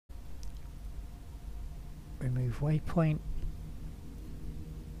Remove waypoint.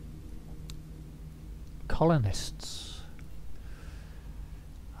 Colonists.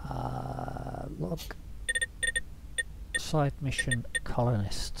 Log. Side mission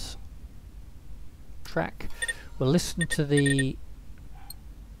Colonists. Track. We'll listen to the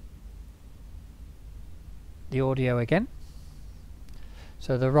audio again.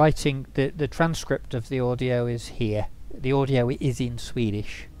 So the writing, the transcript of the audio is here. The audio is in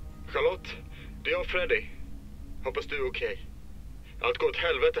Swedish. Charlotte, det är jag Freddy. Hoppas du är okej. Allt går åt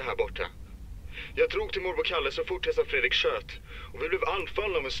helvete här borta. Jag drog till morbror Kalle så fort jag sa Fredrik sköt. Och vi blev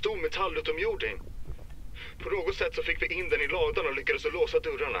anfallna av en stor metallutomjording. På något sätt så fick vi in den i ladan och lyckades låsa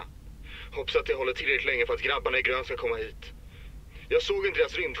dörrarna. Hoppas att det håller tillräckligt länge för att grabbarna i grön ska komma hit. Jag såg inte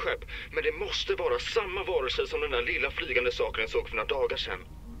deras rymdskepp, men det måste vara samma varelse som den där lilla flygande saken jag såg för några dagar sedan.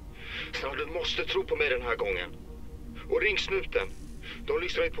 Snart, du måste tro på mig den här gången. Och ring snuten. De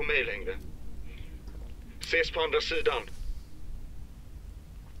lyssnar inte på mig längre. Ses på andra sidan.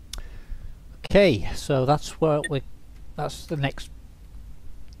 Okay, so that's the next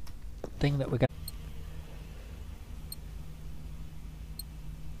thing that we're going.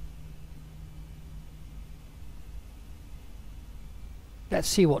 Let's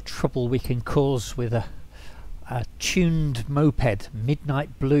see what trouble we can cause with a tuned moped,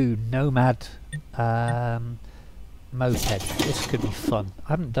 Midnight Blue Nomad moped. This could be fun.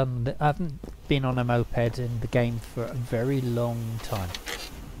 I haven't been on a moped in the game for a very long time.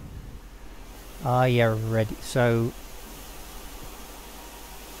 Ah, yeah, ready. So.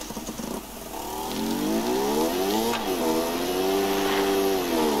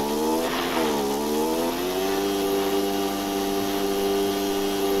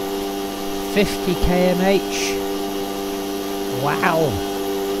 $50 km/h. Wow.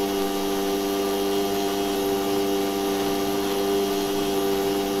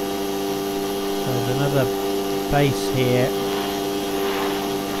 There's another base here.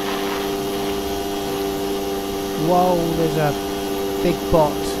 Whoa, there's a big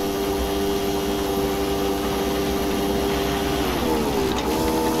bot.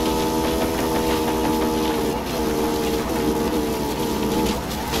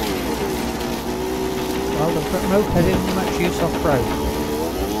 Well, the moped isn't much use off-road.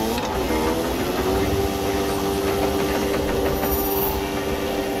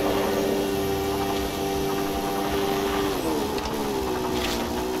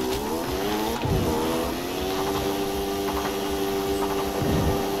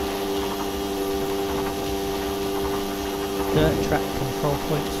 Dirt track control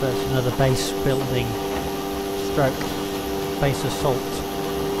points, so that's another base building stroke base assault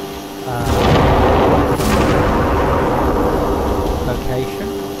location.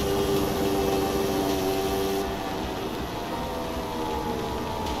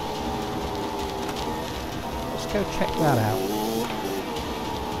 Let's go check that out.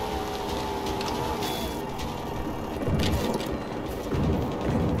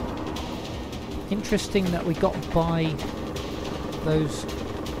 Interesting that we got by those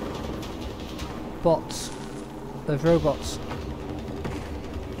bots, those robots,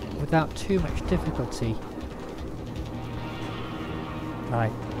 without too much difficulty.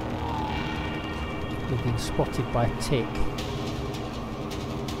 Right, we've been spotted by a tick.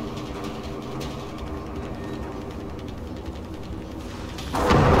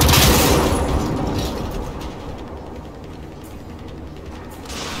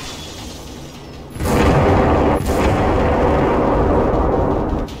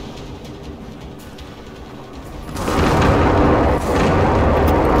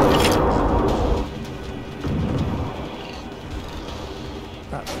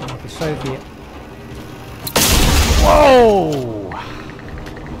 Soviet. Whoa!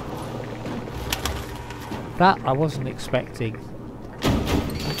 That I wasn't expecting.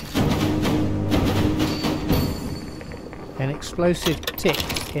 An explosive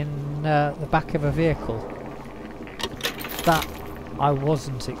tick in the back of a vehicle. That I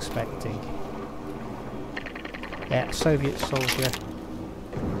wasn't expecting. Yeah, Soviet soldier.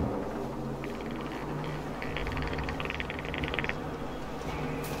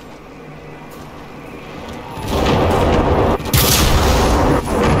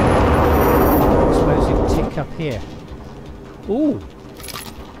 Up here. Ooh.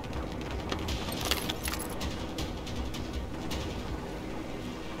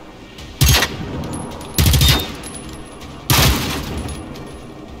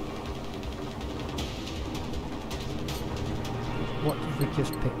 What have we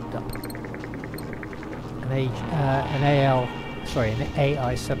just picked up? An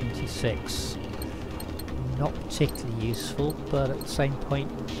AI-76. Not particularly useful, but at the same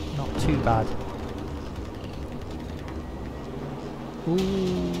point, not too bad.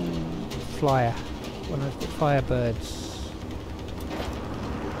 Ooh, flyer. One of the firebirds.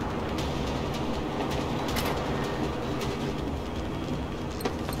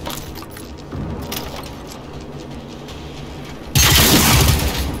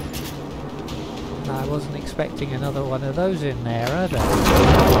 I wasn't expecting another one of those in there, are there?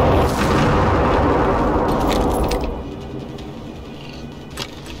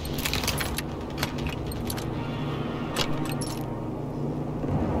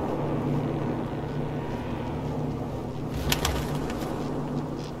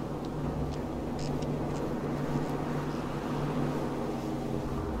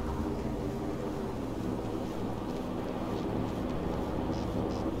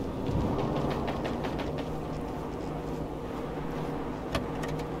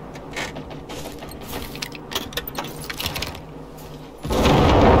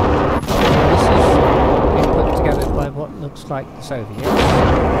 Looks like the Soviets.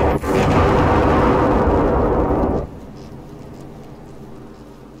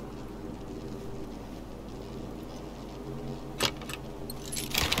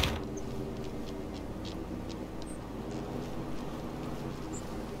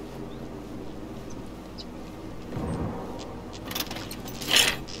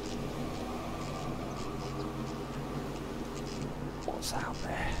 What's out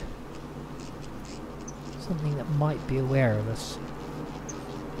there? Something that might be aware of us.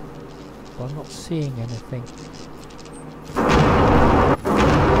 But I'm not seeing anything.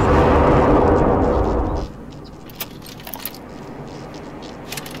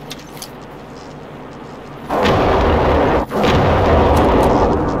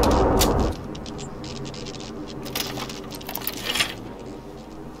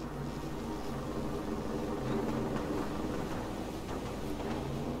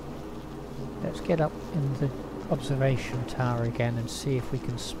 Let's get up in the observation tower again and see if we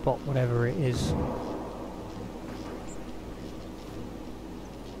can spot whatever it is.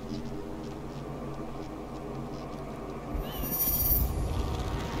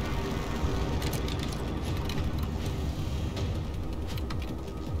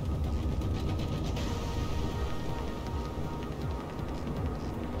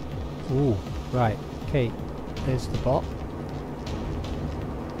 Ooh, right, okay, there's the bot.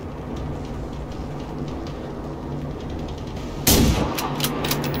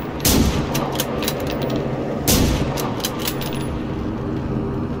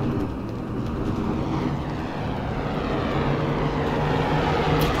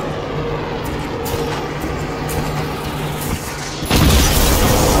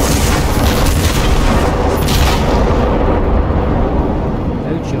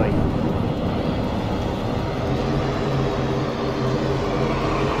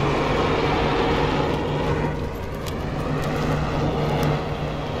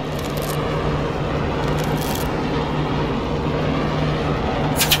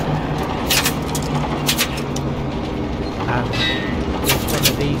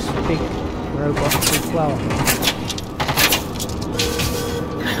 Robots as well.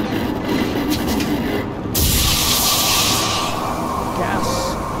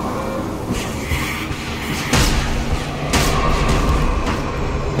 Gas.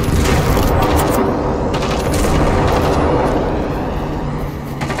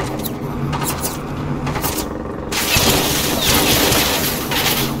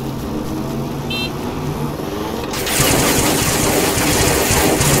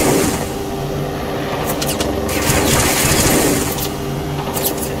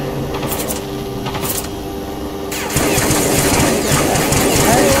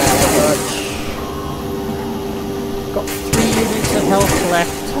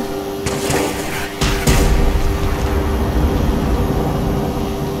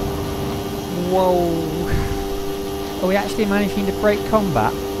 Whoa! Are we actually managing to break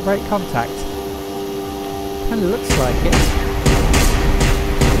contact? Kinda looks like it.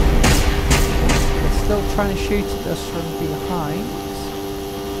 They're still trying to shoot at us from behind.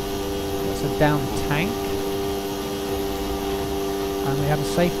 That's a downed tank. And we have a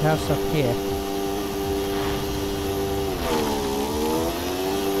safe house up here.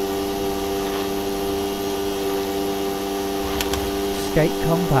 Escape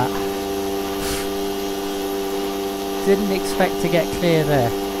combat. Didn't expect to get clear there.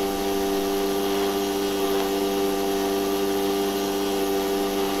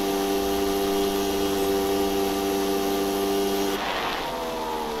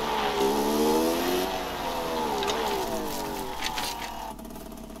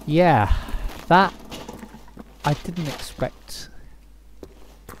 Yeah, that I didn't expect.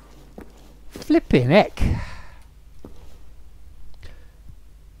 Flipping heck.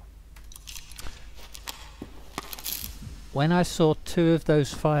 when I saw 2 of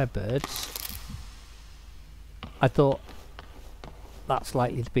those Firebirds, I thought that's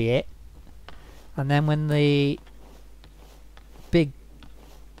likely to be it. And then when the big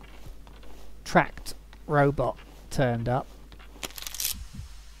tracked robot turned up,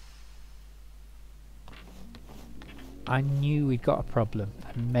 I knew we'd got a problem,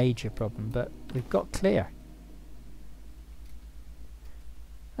 a major problem, but we've got clear.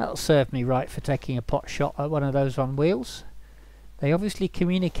 That'll serve me right for taking a pot shot at one of those on wheels. They obviously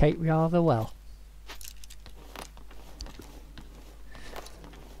communicate rather well.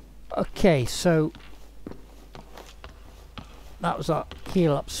 Okay, so that was our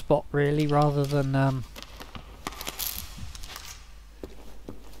heel up spot really, rather than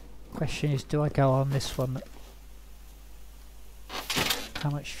question is, do I go on this one?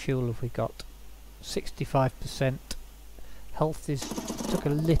 How much fuel have we got? 65%. Health is took a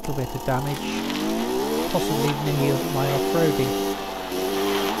little bit of damage, possibly me of my off-roading.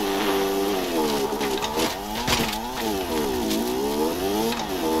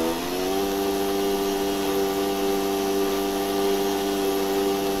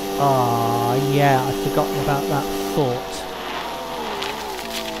 Ah, yeah, I'd forgotten about that thought.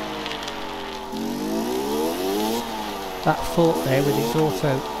 That thought there with its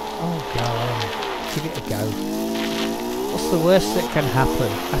auto... Oh, go on. Give it a go. What's the worst that can happen?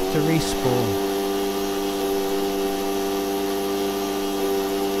 Have to respawn.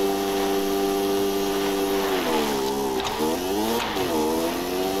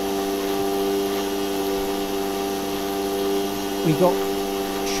 We got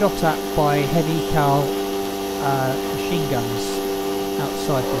shot at by heavy cal machine guns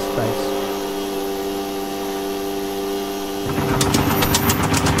outside this base.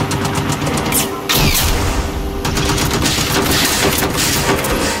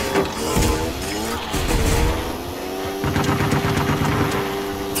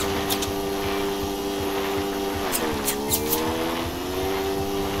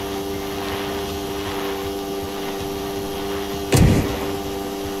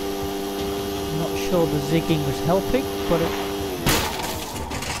 Sure the zigging was helping, but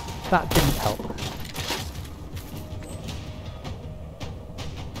that didn't help.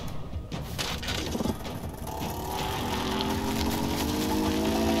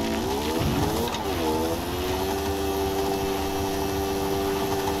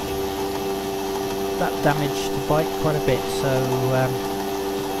 That damaged the bike quite a bit, so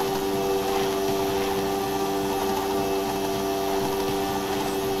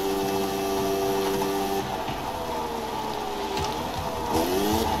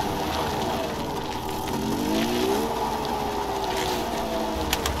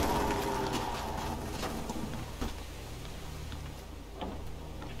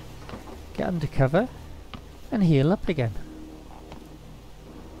get under cover and heal up again.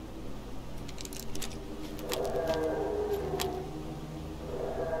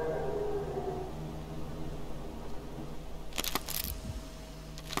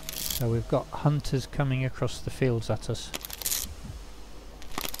 So we've got hunters coming across the fields at us.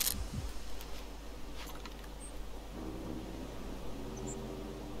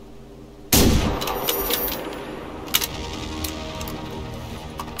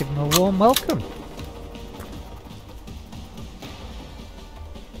 Give them a warm welcome.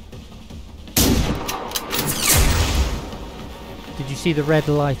 Did you see the red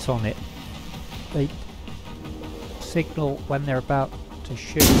light on it? They signal when they're about to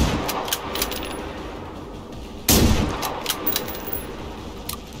shoot.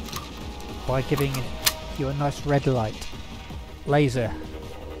 By giving you a nice red light. Laser.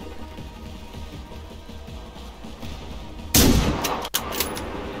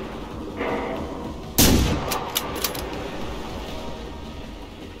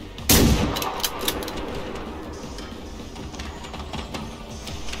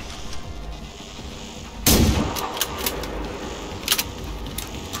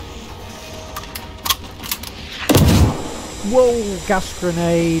 Whoa, gas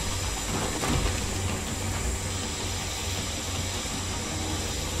grenade.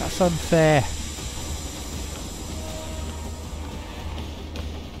 That's unfair.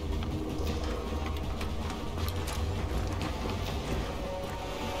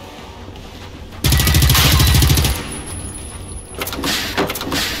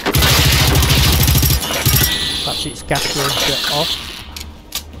 That's its gas launcher off.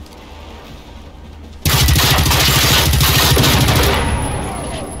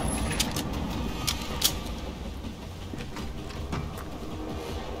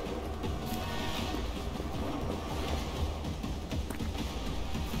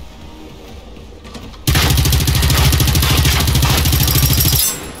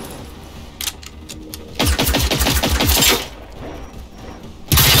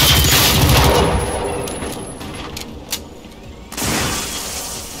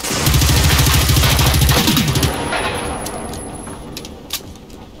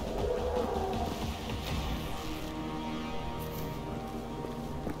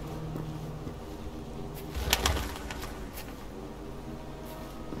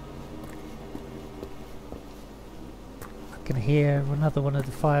 hear another one of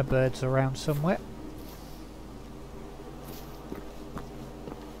the Firebirds around somewhere.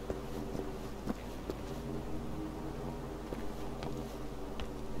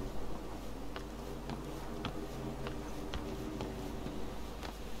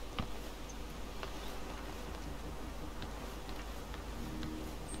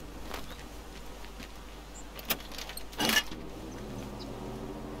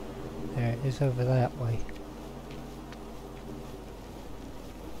 There it is over that way.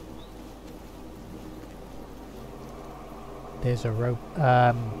 There's a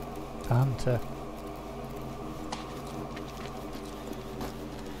hunter.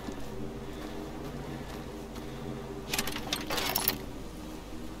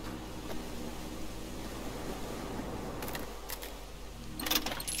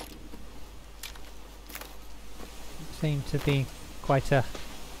 Seems to be quite a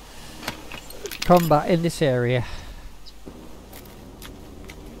combat in this area.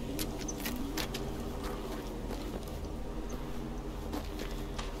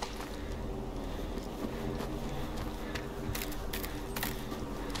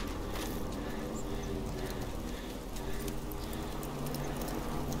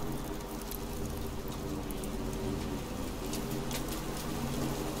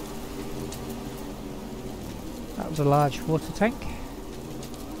 That was a large water tank.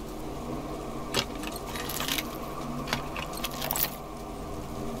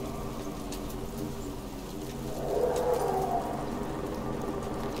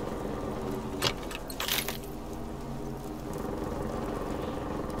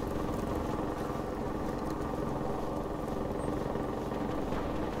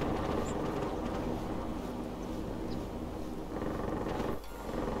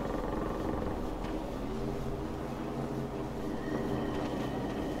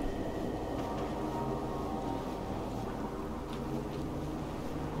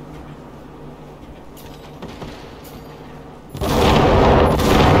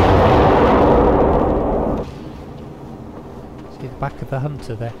 Back of the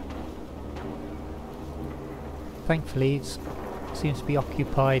hunter there. Thankfully it seems to be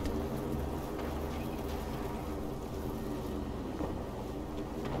occupied.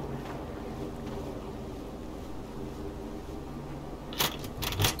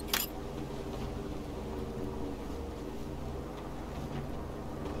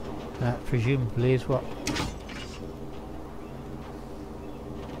 That presumably is what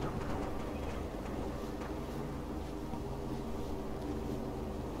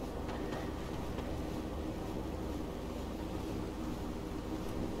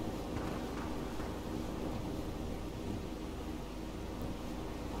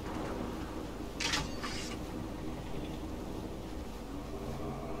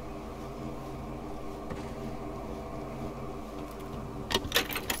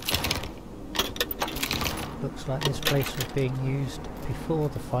looks like. This place was being used before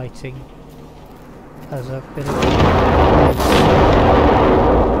the fighting as a bit of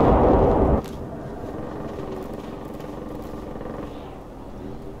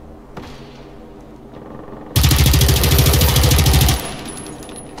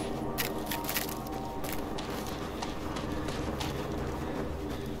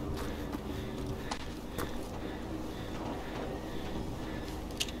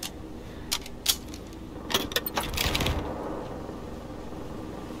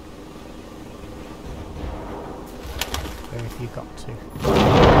where have you got to?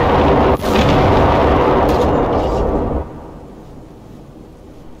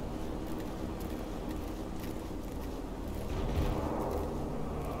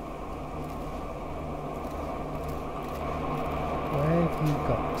 Where have you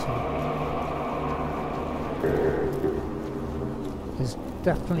got to? There's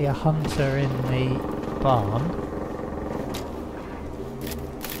definitely a hunter in the barn.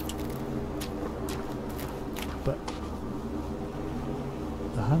 But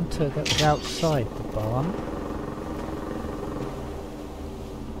the hunter that was outside the barn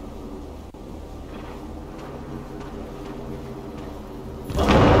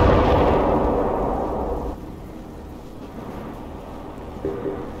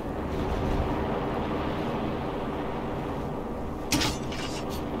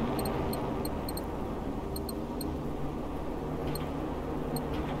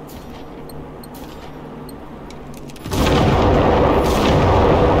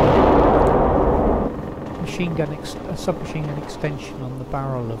a submachine gun extension on the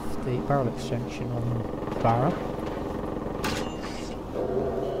barrel of the barrel extension on the barrel.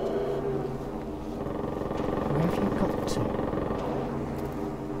 Where have you got to?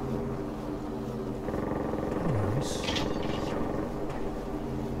 There it is.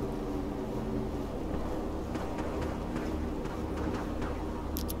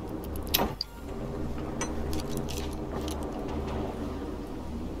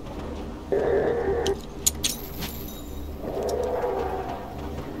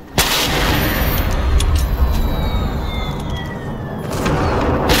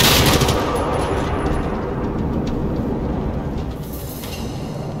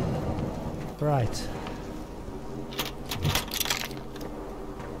 Right.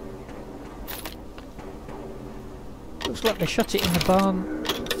 Looks like they shot it in the barn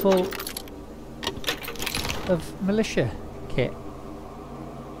full of militia kit.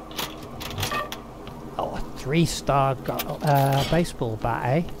 Oh, a 3-star baseball bat,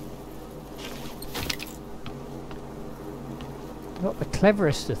 eh? Not the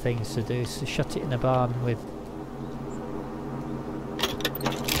cleverest of things to do is to shut it in a barn with...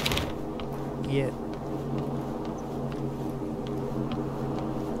 Yeah.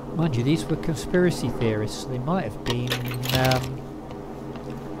 Mind you, these were conspiracy theorists. They might have been...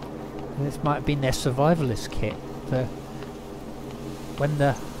 this might have been their survivalist kit for when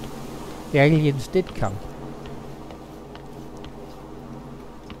the aliens did come.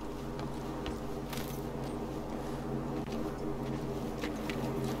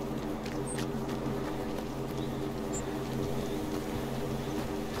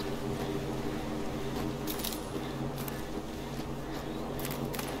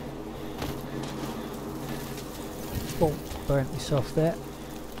 Oh, burnt myself there.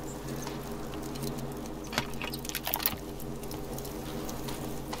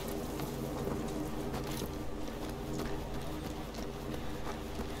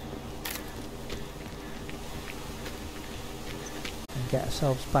 And get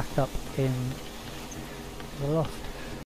ourselves back up in the loft.